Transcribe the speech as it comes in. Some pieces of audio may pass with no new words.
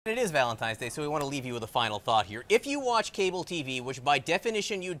It is Valentine's Day, so we want to leave you with a final thought here. If you watch cable TV, which by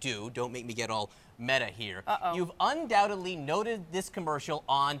definition you do, don't make me get all meta here, you've undoubtedly noted this commercial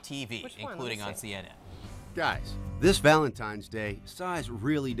on TV, including on CNN. Guys, this Valentine's Day, size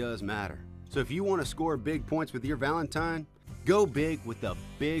really does matter. So if you want to score big points with your Valentine, go big with the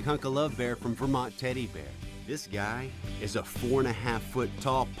big hunk of love bear from Vermont Teddy Bear. This guy is a 4.5-foot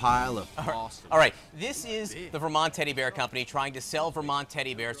tall pile of awesome. All right, this is the Vermont Teddy Bear Company trying to sell Vermont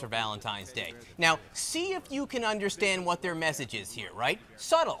teddy bears for Valentine's Day. Now, see if you can understand what their message is here, right?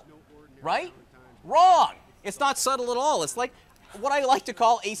 Subtle, right? Wrong. It's not subtle at all. It's like what I like to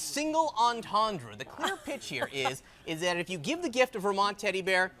call a single entendre. The clear pitch here is that if you give the gift of Vermont Teddy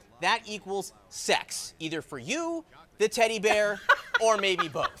Bear, that equals sex, either for you, the teddy bear, or maybe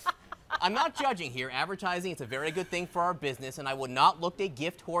both. I'm not judging here. Advertising, it's a very good thing for our business, and I would not look a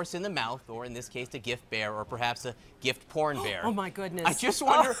gift horse in the mouth, or in this case, a gift bear, or perhaps a gift porn bear. Oh my goodness. I just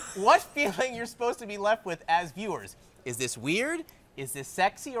wonder what feeling you're supposed to be left with as viewers. Is this weird? Is this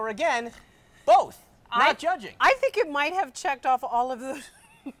sexy? Or again, both? Not judging. I think it might have checked off all of the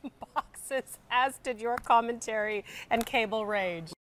boxes, as did your commentary and cable rage.